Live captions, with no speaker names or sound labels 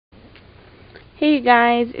Hey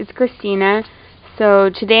guys, it's Christina. So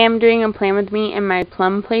today I'm doing a plan with me in my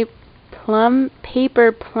Plum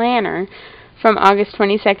paper planner from August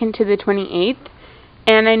 22nd to the 28th.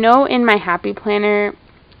 And I know in my Happy Planner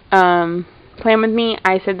plan with me,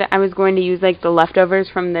 I said that I was going to use like the leftovers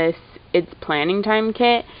from this It's Planning Time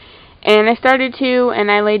kit. And I started to, and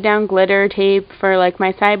I laid down glitter tape for like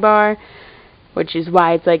my sidebar, which is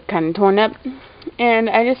why it's like kind of torn up. And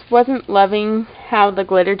I just wasn't loving how the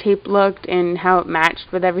glitter tape looked and how it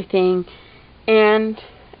matched with everything. And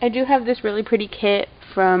I do have this really pretty kit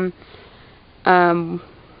from Wild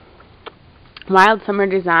Summer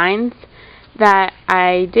Designs that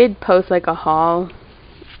I did post like a haul,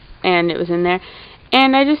 and it was in there.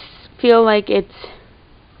 And I just feel like it's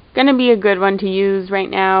gonna be a good one to use right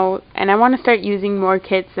now, and I want to start using more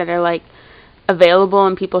kits that are like available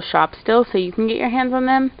in people's shops still, so you can get your hands on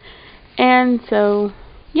them. And so,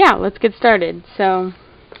 yeah, let's get started. So,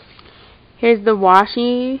 here's the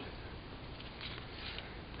washi,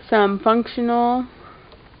 some functional,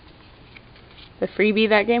 the freebie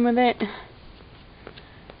that came with it,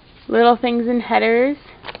 little things in headers,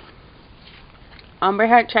 ombre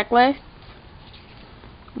heart checklist,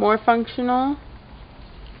 more functional,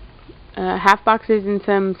 half boxes and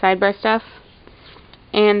some sidebar stuff,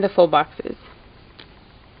 and the full boxes.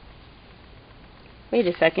 Wait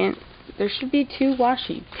a second. There should be 2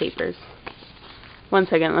 washi papers. One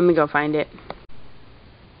second, let me go find it.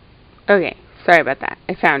 Okay, sorry about that.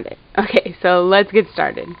 I found it. Okay, so let's get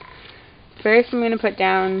started. First, I'm going to put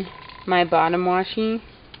down my bottom washi.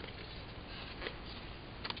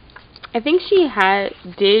 I think she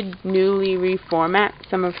did newly reformat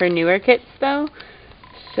some of her newer kits, though.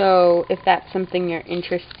 So, if that's something you're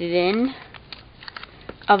interested in.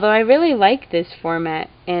 Although I really like this format,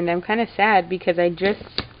 and I'm kind of sad because I just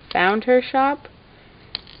found her shop,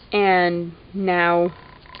 and now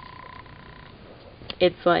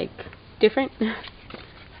it's like different. Does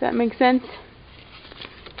that make sense?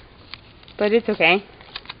 But it's okay.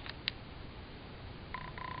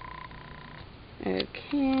 Okay.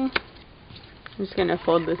 I'm just gonna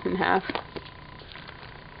fold this in half.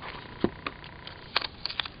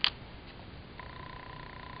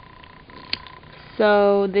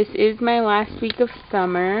 So this is my last week of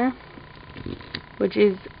summer, which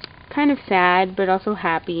is kind of sad, but also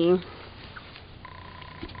happy.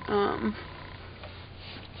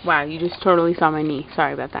 Wow, you just totally saw my knee.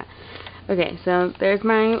 Sorry about that. Okay, so there's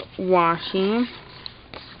my washi.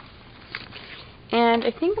 And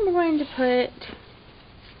I think I'm going to put...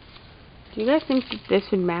 Do you guys think that this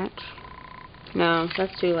would match? No,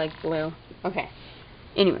 that's too, like, blue. Okay.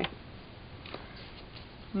 Anyway.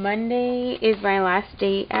 Monday is my last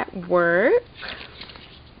day at work,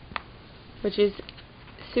 which is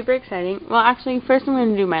super exciting. Well, actually, first I'm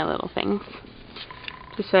going to do my little things,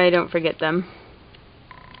 just so I don't forget them.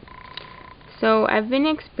 So, I've been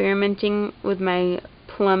experimenting with my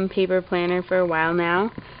Plum paper planner for a while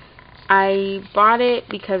now. I bought it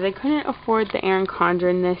because I couldn't afford the Erin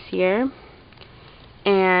Condren this year,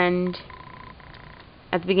 and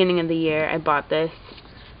at the beginning of the year I bought this.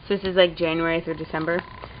 So this is like January through December,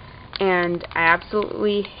 and I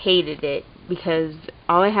absolutely hated it because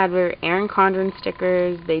all I had were Erin Condren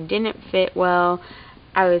stickers. They didn't fit well.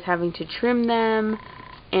 I was having to trim them,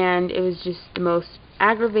 and it was just the most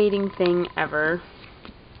aggravating thing ever.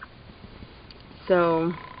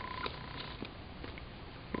 So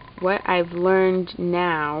what I've learned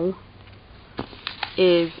now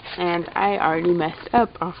is, and I already messed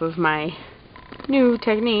up off of my new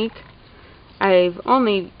technique, I've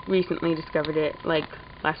only recently discovered it, like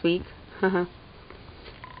last week,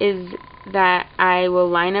 is that I will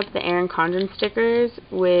line up the Erin Condren stickers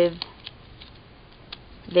with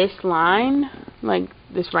this line, like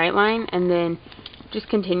this right line, and then just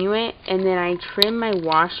continue it, and then I trim my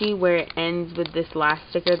washi where it ends with this last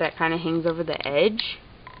sticker that kind of hangs over the edge,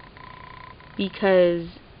 because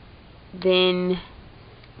then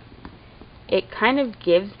it kind of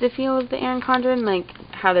gives the feel of the Erin Condren, like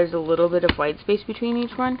how there's a little bit of white space between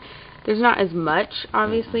each one. There's not as much,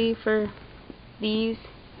 obviously, for these,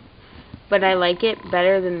 but I like it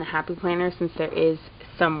better than the Happy Planner since there is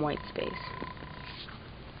some white space.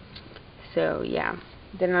 So, yeah.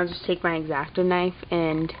 Then I'll just take my X-Acto knife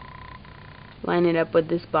and line it up with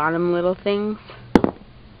this bottom little things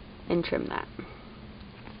and trim that.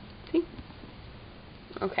 See?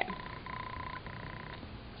 Okay.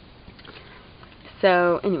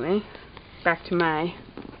 So, anyway, back to my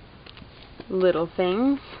little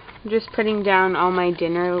things. I'm just putting down all my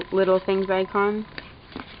dinner little things icons.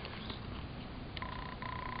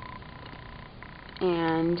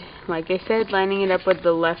 And, like I said, lining it up with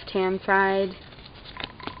the left-hand side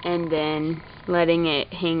and then letting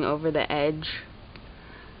it hang over the edge.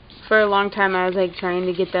 For a long time I was like trying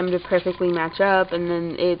to get them to perfectly match up, and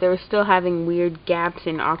then they were still having weird gaps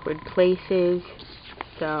in awkward places,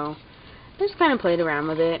 so I just kind of played around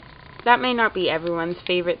with it. That may not be everyone's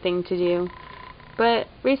favorite thing to do, but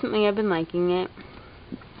recently I've been liking it.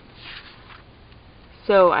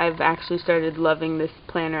 So I've actually started loving this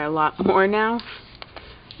planner a lot more now,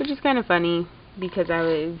 which is kind of funny because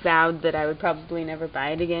I vowed that I would probably never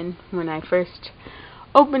buy it again when I first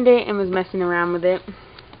opened it and was messing around with it.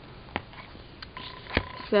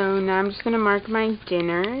 So now I'm just going to mark my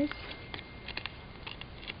dinners.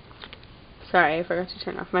 Sorry, I forgot to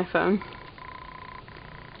turn off my phone.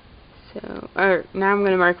 So, now I'm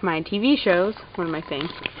going to mark my TV shows. What am I saying?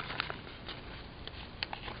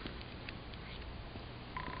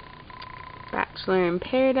 Bachelor in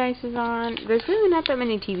Paradise is on. There's really not that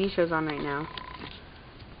many TV shows on right now,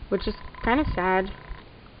 which is kind of sad,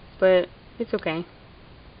 but it's okay.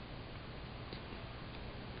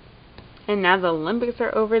 And now the Olympics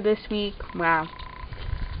are over this week. Wow.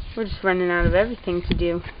 We're just running out of everything to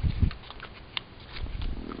do.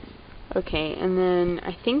 Okay, and then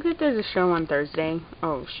I think that there's a show on Thursday.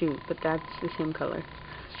 Oh, shoot, but that's the same color.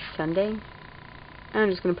 Sunday? I'm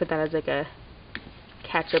just going to put that as like a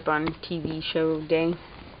catch up on TV show day.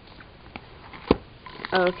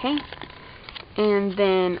 Okay. And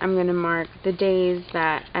then I'm going to mark the days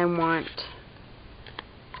that I want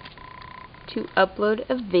to upload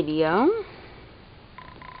a video,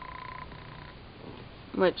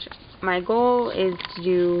 which my goal is to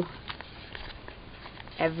do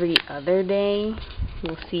every other day.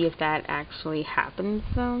 We'll see if that actually happens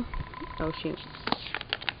though. Oh shoot.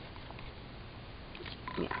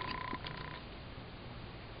 Yeah.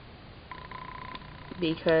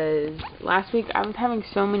 Because last week I was having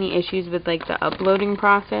so many issues with like the uploading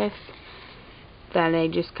process that I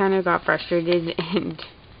just kind of got frustrated and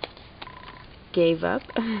gave up,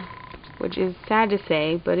 which is sad to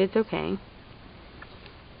say, but it's okay.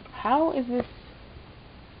 How is this?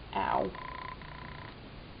 Ow.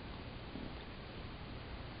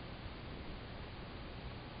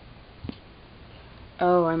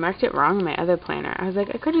 Oh, I marked it wrong in my other planner. I was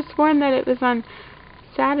like, I could have sworn that it was on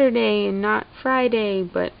Saturday and not Friday,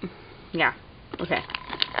 but yeah, okay.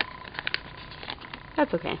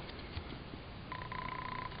 That's okay.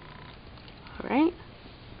 Alright.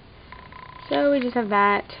 So we just have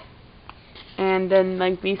that. And then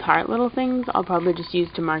like these heart little things, I'll probably just use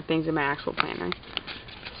to mark things in my actual planner.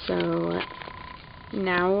 So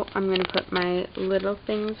now I'm going to put my little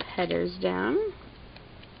things headers down.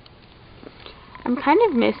 I'm kind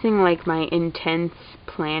of missing like my intense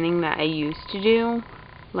planning that I used to do.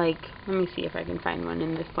 Like, let me see if I can find one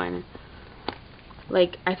in this planner.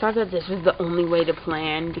 Like, I thought that this was the only way to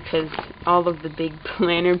plan because all of the big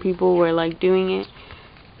planner people were like doing it.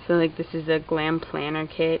 So like this is a Glam Planner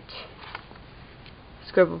kit,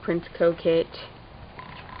 Scribble Prints Co kit.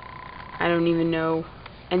 I don't even know.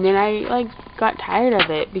 And then I like got tired of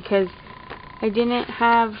it because I didn't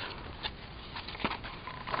have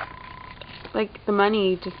like the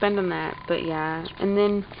money to spend on that. But yeah, and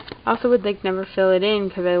then also would like never fill it in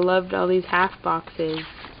because I loved all these half boxes.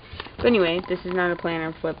 But anyway, this is not a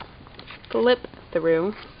planner flip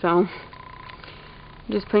through, so I'm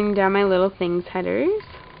just putting down my little things headers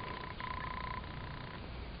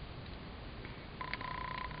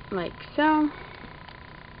like so.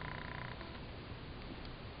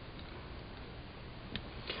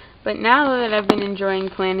 But now that I've been enjoying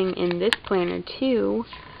planning in this planner too,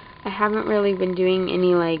 I haven't really been doing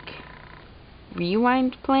any like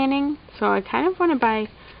rewind planning, so I kind of want to buy,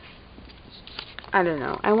 I don't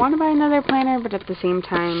know, I want to buy another planner, but at the same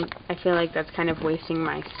time I feel like that's kind of wasting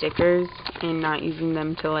my stickers and not using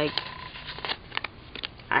them to like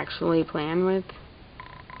actually plan with,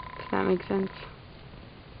 if that makes sense.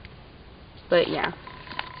 But yeah,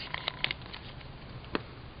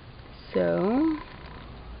 so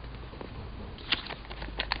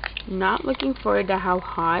not looking forward to how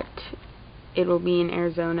hot it will be in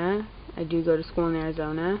Arizona. I do go to school in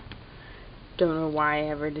Arizona. Don't know why I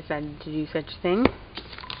ever decided to do such a thing.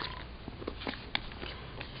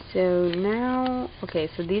 So now, okay,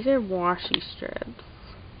 so these are washi strips.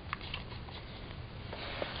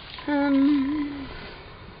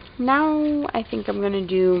 Now I think I'm going to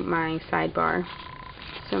do my sidebar.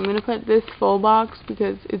 So I'm going to put this full box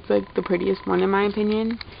because it's like the prettiest one in my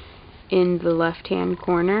opinion in the left hand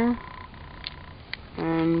corner.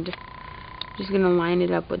 And I'm just going to line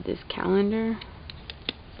it up with this calendar.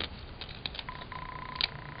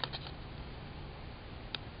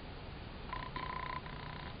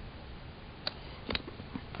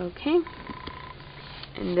 Okay.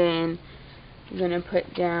 And then I'm going to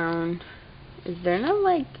put down, is there no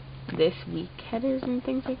like this week headers and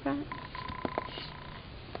things like that?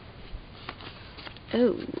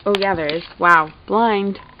 Oh yeah, there is. Wow,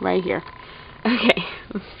 blind right here. Okay.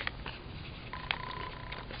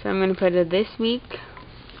 So I'm going to put a this week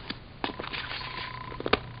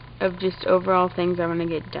of just overall things I want to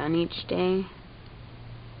get done each day.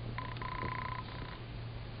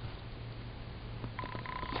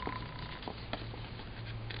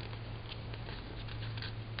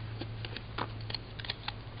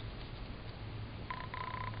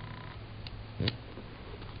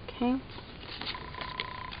 Okay.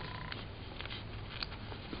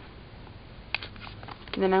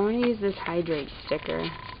 And then I want to use this hydrate sticker.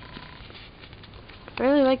 I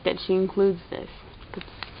really like that she includes this. It's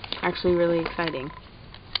actually really exciting.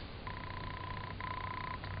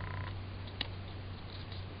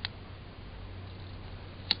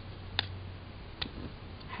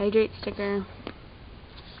 Hydrate sticker.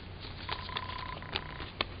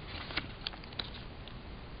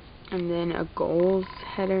 And then a goals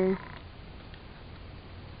header.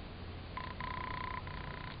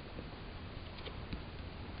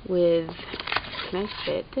 With, can I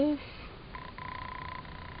fit this?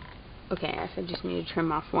 Okay, I guess I just need to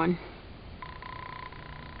trim off one.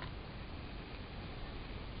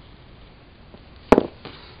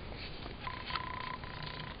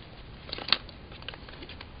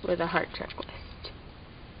 With a heart checklist.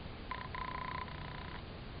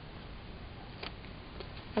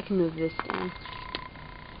 I can move this down.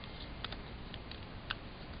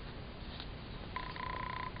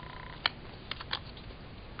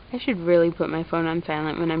 I should really put my phone on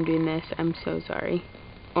silent when I'm doing this. I'm so sorry.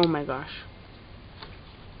 Oh my gosh.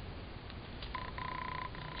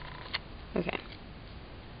 Okay.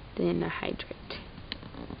 Then a hydrate.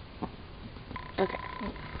 Okay.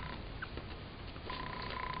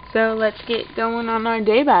 So let's get going on our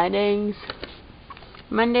day by days.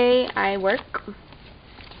 Monday I work.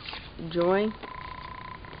 Joy.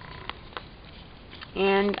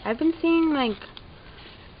 And I've been seeing like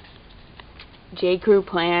J. Crew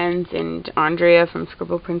Plans and Andrea from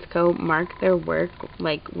Scribble Prints Co. mark their work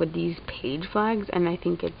like with these page flags, and I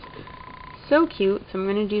think it's so cute, so I'm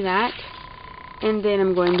going to do that. And then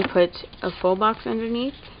I'm going to put a full box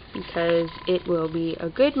underneath because it will be a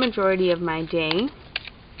good majority of my day.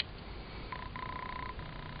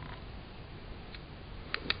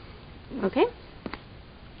 Okay.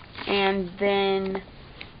 And then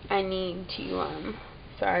I need to,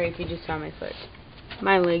 sorry if you just saw my foot.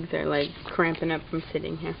 My legs are like cramping up from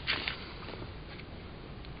sitting here.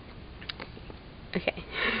 Okay.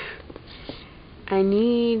 I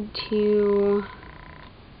need to,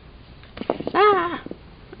 I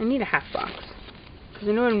need a half box. Because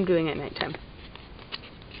I know what I'm doing at nighttime.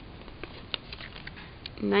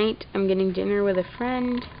 Night, I'm getting dinner with a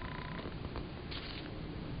friend.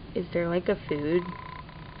 Is there like a food?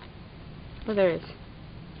 Oh, there is.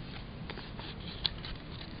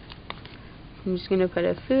 I'm just going to put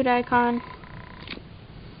a food icon.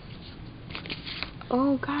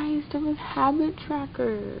 Oh, guys, there was habit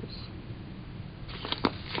trackers.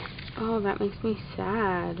 Oh, that makes me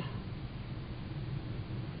sad.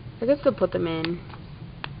 I guess I'll put them in.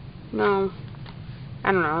 No.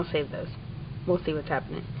 I don't know. I'll save those. We'll see what's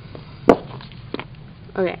happening.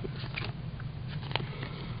 Okay.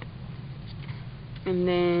 And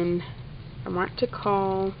then I want to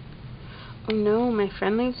call... Oh no, my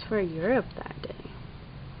friend leaves for Europe that day.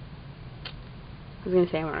 I was going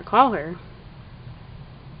to say I want to call her.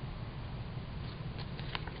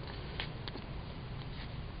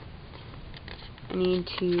 I need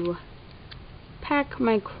to pack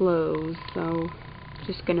my clothes, so I'm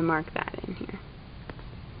just going to mark that in here.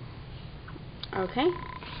 Okay.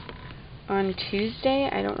 On Tuesday,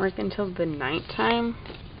 I don't work until the nighttime.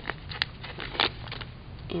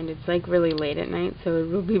 And it's like really late at night, so it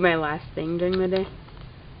will be my last thing during the day.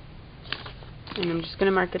 And I'm just going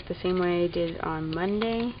to mark it the same way I did on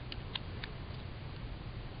Monday.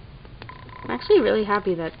 I'm actually really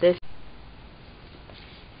happy that this...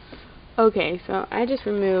 Okay, so I just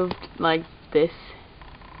removed like this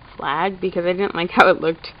flag because I didn't like how it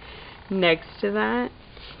looked next to that.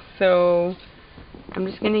 So I'm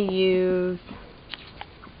just going to use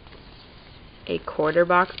a quarter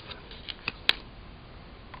box.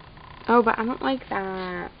 Oh, but I don't like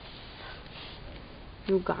that.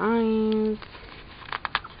 You guys.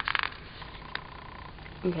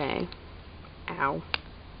 Okay. Ow.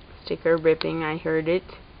 Sticker ripping, I heard it.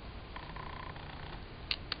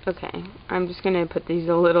 Okay. I'm just going to put these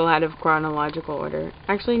a little out of chronological order.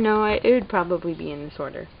 Actually, no, it would probably be in this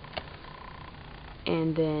order.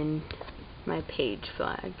 And then my page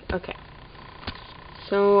flag. Okay.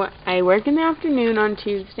 So I work in the afternoon on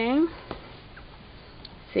Tuesday.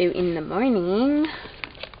 So in the morning,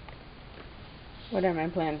 what are my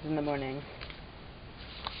plans in the morning?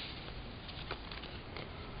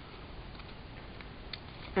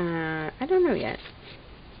 I don't know yet.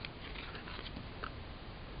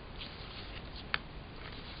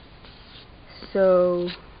 So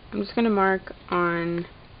I'm just gonna mark on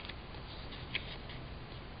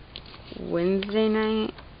Wednesday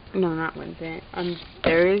night. No, not Wednesday. On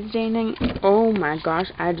Thursday night. Oh my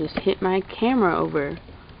gosh, I just hit my camera over.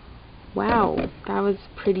 Wow, that was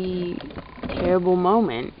a pretty terrible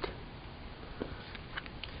moment.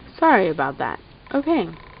 Sorry about that. Okay.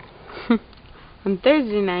 On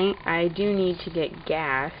Thursday night, I do need to get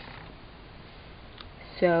gas.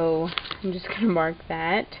 So I'm just gonna mark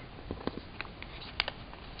that.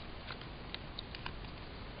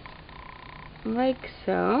 Like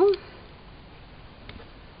so.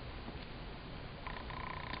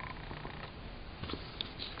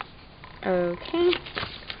 Okay.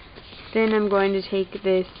 Then I'm going to take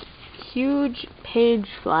this huge page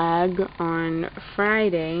flag on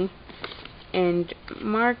Friday and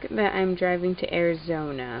mark that I'm driving to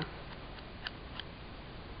Arizona.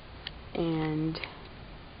 And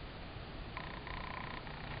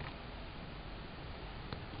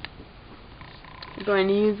I'm going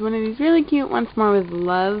to use one of these really cute Once More with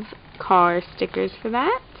Love car stickers for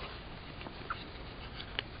that.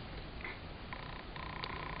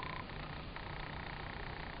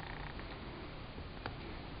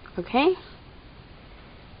 Okay.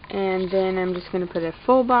 And then I'm just going to put a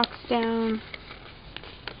full box down.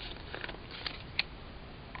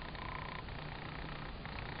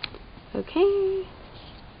 Okay.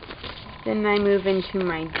 Then I move into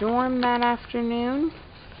my dorm that afternoon.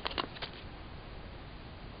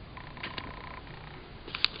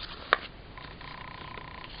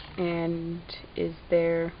 And is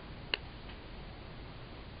there...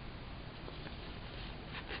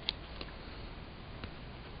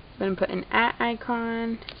 I'm going to put an @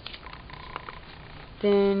 icon.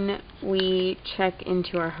 Then we check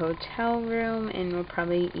into our hotel room and we'll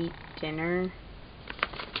probably eat dinner,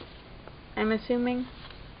 I'm assuming.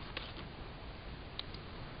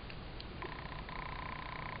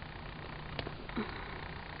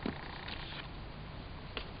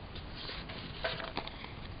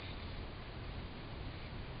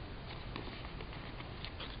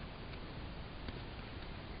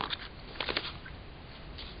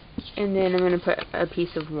 And then I'm going to put a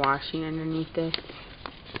piece of washi underneath this.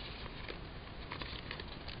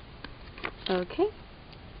 Okay.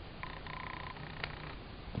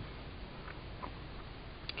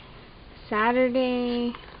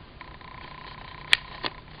 Saturday,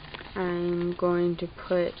 I'm going to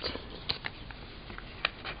put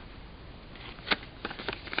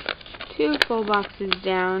 2 full boxes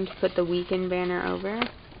down to put the weekend banner over.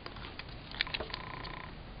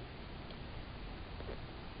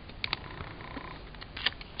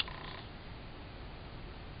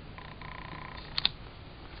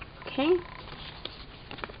 Okay.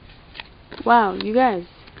 Wow, you guys.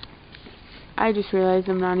 I just realized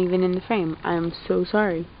I'm not even in the frame. I'm so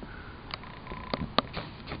sorry.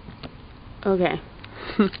 Okay.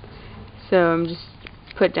 So I'm just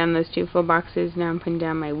put down those 2 full boxes. Now I'm putting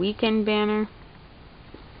down my weekend banner.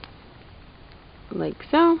 Like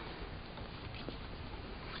so.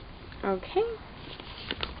 Okay.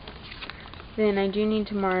 Then I do need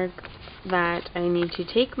to mark that I need to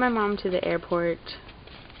take my mom to the airport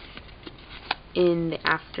in the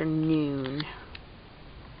afternoon.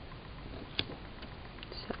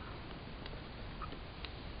 So.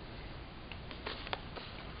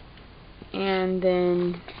 And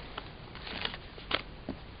then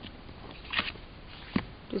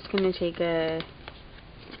just gonna take a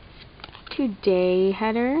today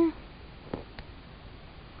header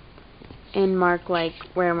and mark like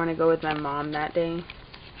where I want to go with my mom that day.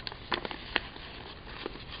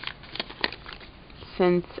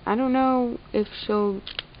 Since I don't know if she'll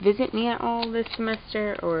visit me at all this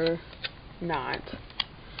semester or not.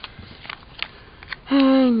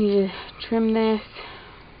 I need to trim this.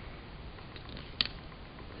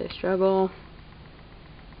 The struggle.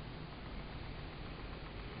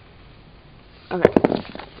 Okay.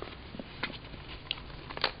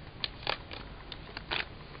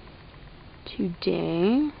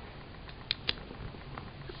 Today.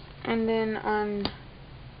 And then on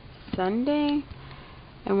Sunday,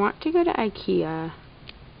 I want to go to IKEA.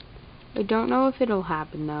 I don't know if it'll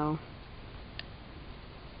happen though.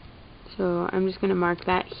 So I'm just going to mark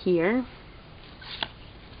that here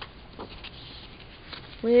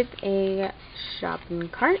with a shopping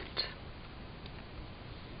cart.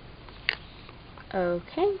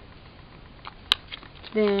 Okay.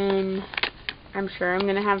 Then I'm sure I'm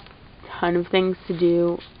gonna have a ton of things to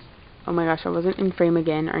do. Oh my gosh, I wasn't in frame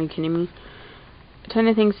again. Are you kidding me? A ton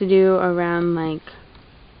of things to do around like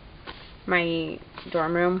my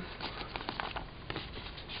dorm room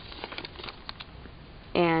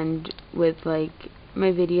and with like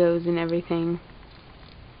my videos and everything.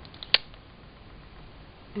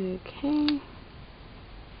 Okay.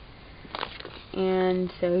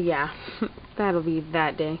 And so yeah, that'll be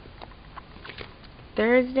that day.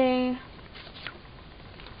 Thursday,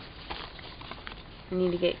 I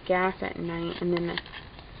need to get gas at night, and then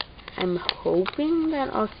I'm hoping that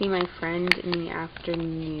I'll see my friend in the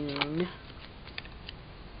afternoon.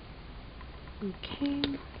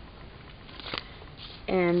 Okay.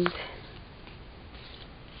 And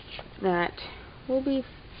that will be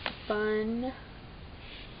fun.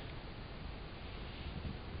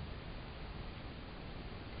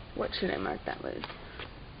 What should I mark that with?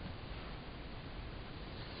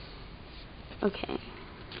 Okay.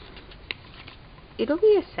 It'll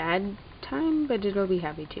be a sad time, but it'll be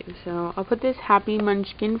happy too. So I'll put this Happy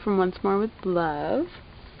Munchkin from Once More with Love.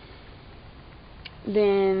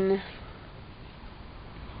 Then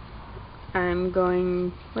I'm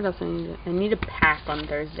going, what else I need to do? I need to pack on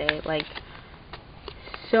Thursday, like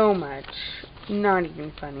so much, not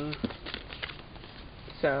even funny.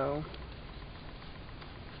 So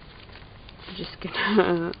I'm just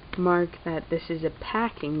gonna mark that this is a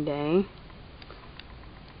packing day.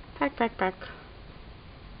 Pack, pack, pack.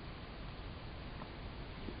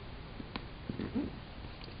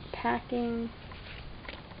 Packing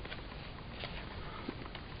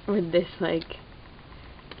with this like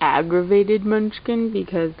aggravated munchkin,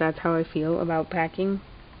 because that's how I feel about packing.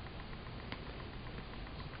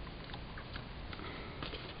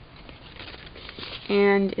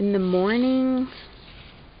 And in the morning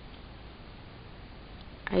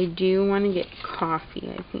I do want to get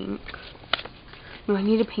coffee, I think. No, I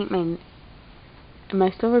need to paint my... Am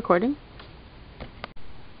I still recording?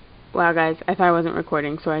 Wow, guys, I thought I wasn't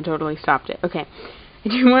recording, so I totally stopped it. Okay, I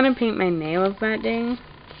do want to paint my nails that day.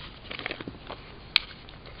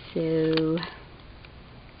 So...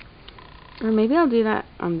 Or maybe I'll do that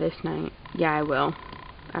on this night. Yeah, I will.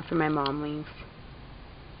 After my mom leaves.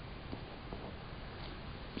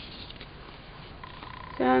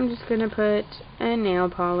 So I'm just going to put a nail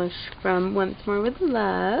polish from Once More with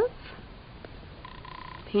Love.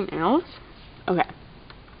 Paint nails. Okay.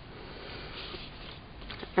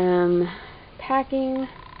 Packing.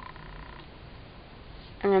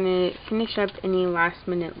 I'm going to finish up any last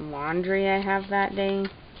minute laundry I have that day,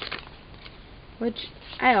 which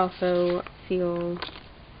I also feel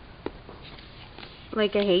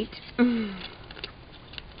like I hate.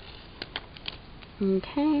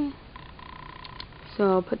 Okay. So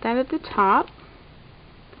I'll put that at the top.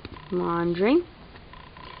 Laundry.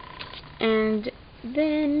 And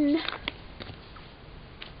then,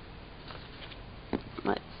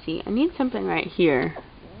 let's see. I need something right here.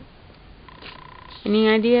 Any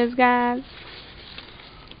ideas, guys?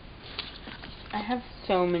 I have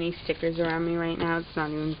so many stickers around me right now, it's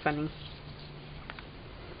not even funny.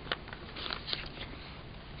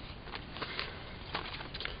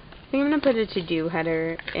 I think I'm going to put a to-do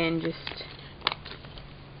header and just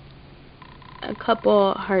a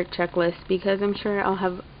couple heart checklists, because I'm sure I'll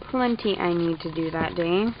have plenty I need to do that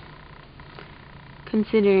day.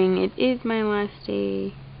 Considering it is my last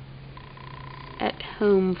day at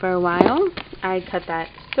home for a while. I cut that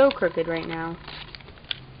so crooked right now.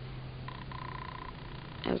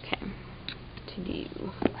 Okay. To do.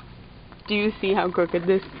 Do you see how crooked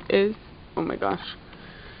this is? Oh my gosh.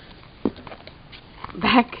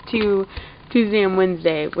 Back to Tuesday and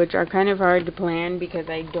Wednesday, which are kind of hard to plan because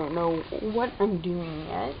I don't know what I'm doing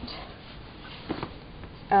yet.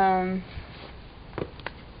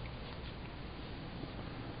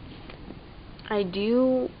 I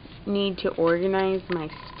do need to organize my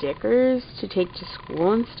stickers to take to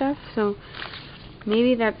school and stuff, so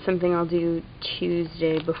maybe that's something I'll do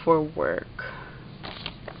Tuesday before work.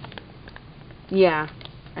 Yeah,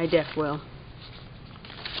 I def will.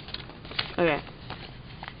 Okay.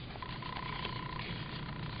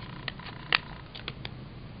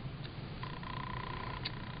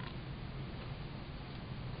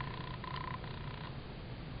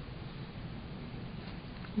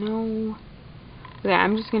 No. Okay,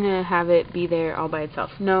 I'm just gonna have it be there all by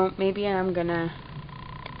itself. No, maybe I'm gonna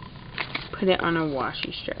put it on a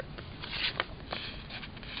washi strip.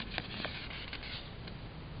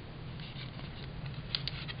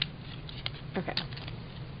 Okay.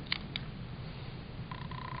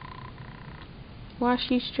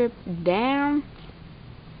 Washi strip down.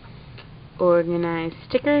 organized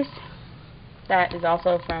stickers. That is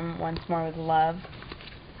also from Once More with Love.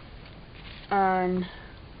 On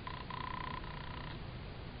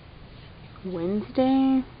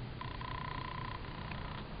Wednesday,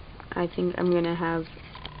 I think I'm gonna have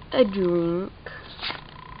a drink.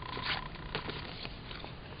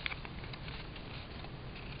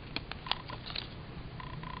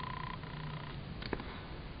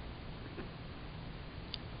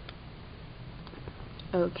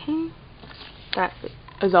 Okay, that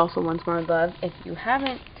is also Once More with Love. If you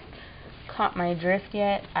haven't caught my drift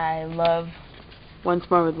yet, I love Once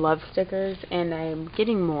More with Love stickers, and I'm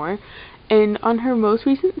getting more. And on her most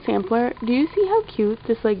recent sampler, do you see how cute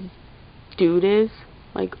this like dude is?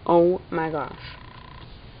 Like, oh my gosh.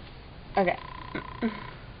 Okay.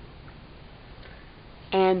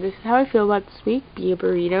 And this is how I feel about this week. Be a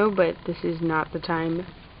burrito, but this is not the time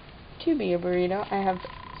to be a burrito. I have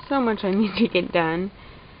so much I need to get done.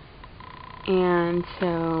 And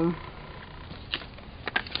so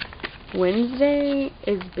Wednesday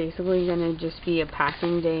is basically going to just be a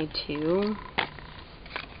packing day too.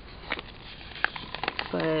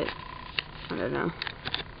 But I don't know.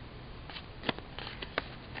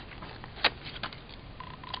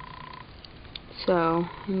 So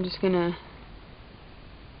I'm just going to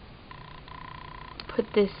put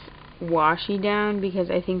this washi down because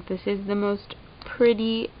I think this is the most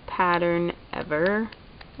pretty pattern ever.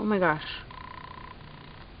 Oh my gosh.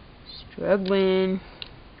 Struggling.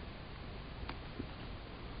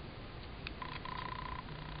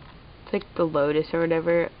 It's like the lotus or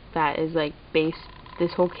whatever that is like based,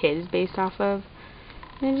 this whole kit is based off of.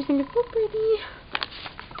 And I just think it's so pretty.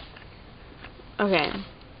 Okay,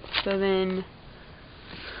 so then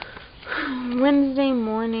Wednesday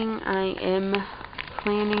morning I am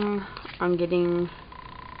planning on getting,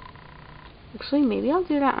 actually maybe I'll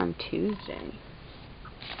do that on Tuesday.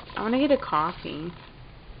 I want to get a coffee.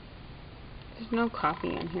 There's no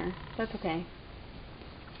coffee in here. That's okay.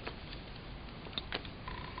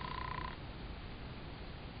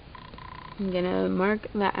 I'm gonna mark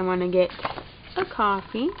that I want to get a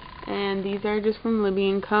coffee, and these are just from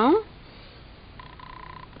Libby & Co.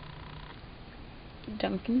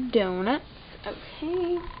 Dunkin' Donuts.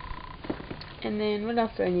 Okay. And then what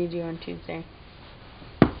else do I need to do on Tuesday?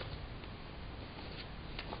 I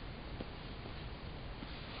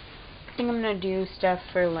think I'm gonna do stuff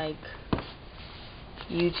for like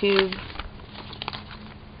YouTube,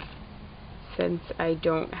 since I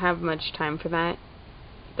don't have much time for that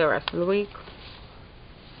the rest of the week.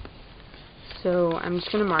 So I'm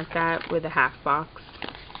just gonna mark that with a half box,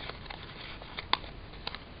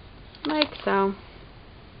 like so.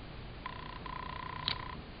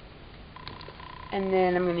 And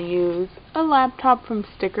then I'm gonna use a laptop from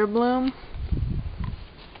Sticker Bloom.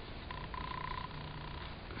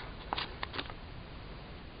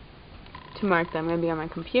 To mark that I'm going to be on my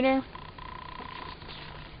computer.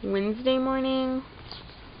 Wednesday morning,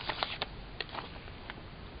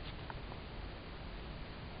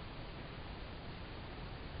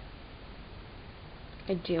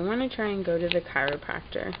 I do want to try and go to the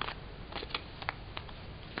chiropractor.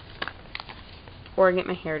 Or get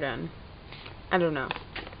my hair done. I don't know.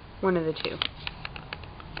 One of the two.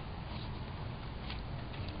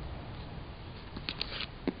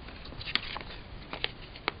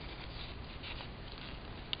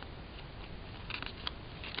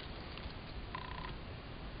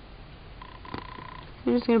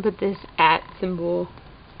 I'm just going to put this @ symbol,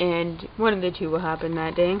 and one of the two will happen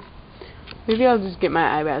that day. Maybe I'll just get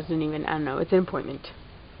my eyebrows done even. I don't know. It's an appointment.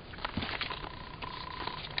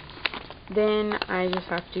 Then I just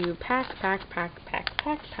have to pack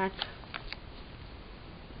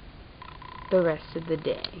the rest of the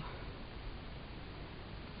day.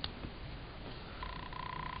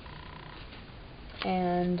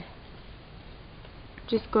 And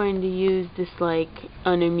just going to use this like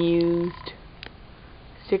unamused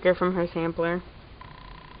sticker from her sampler,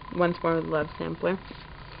 Once More with Love sampler.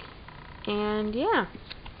 And yeah,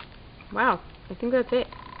 wow, I think that's it.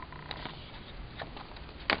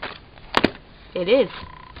 It is.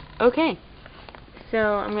 Okay, so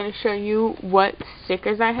I'm going to show you what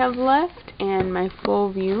stickers I have left and my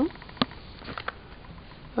full view.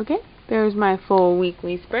 Okay, there's my full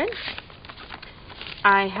weekly spread.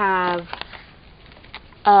 I have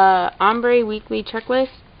a ombre weekly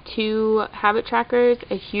checklist, 2 habit trackers,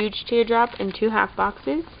 a huge teardrop, and 2 half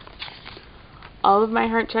boxes. All of my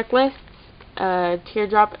heart checklists, a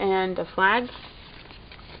teardrop and a flag.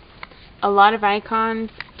 A lot of icons,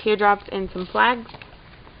 teardrops, and some flags.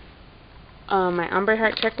 My ombre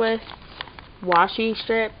heart checklist, washi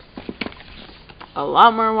strips, a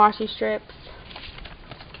lot more washi strips,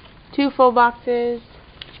 2 full boxes,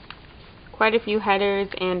 quite a few headers,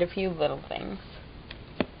 and a few little things.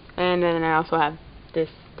 And then I also have this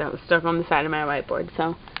that was stuck on the side of my whiteboard.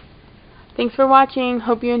 So, thanks for watching.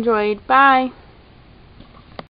 Hope you enjoyed. Bye!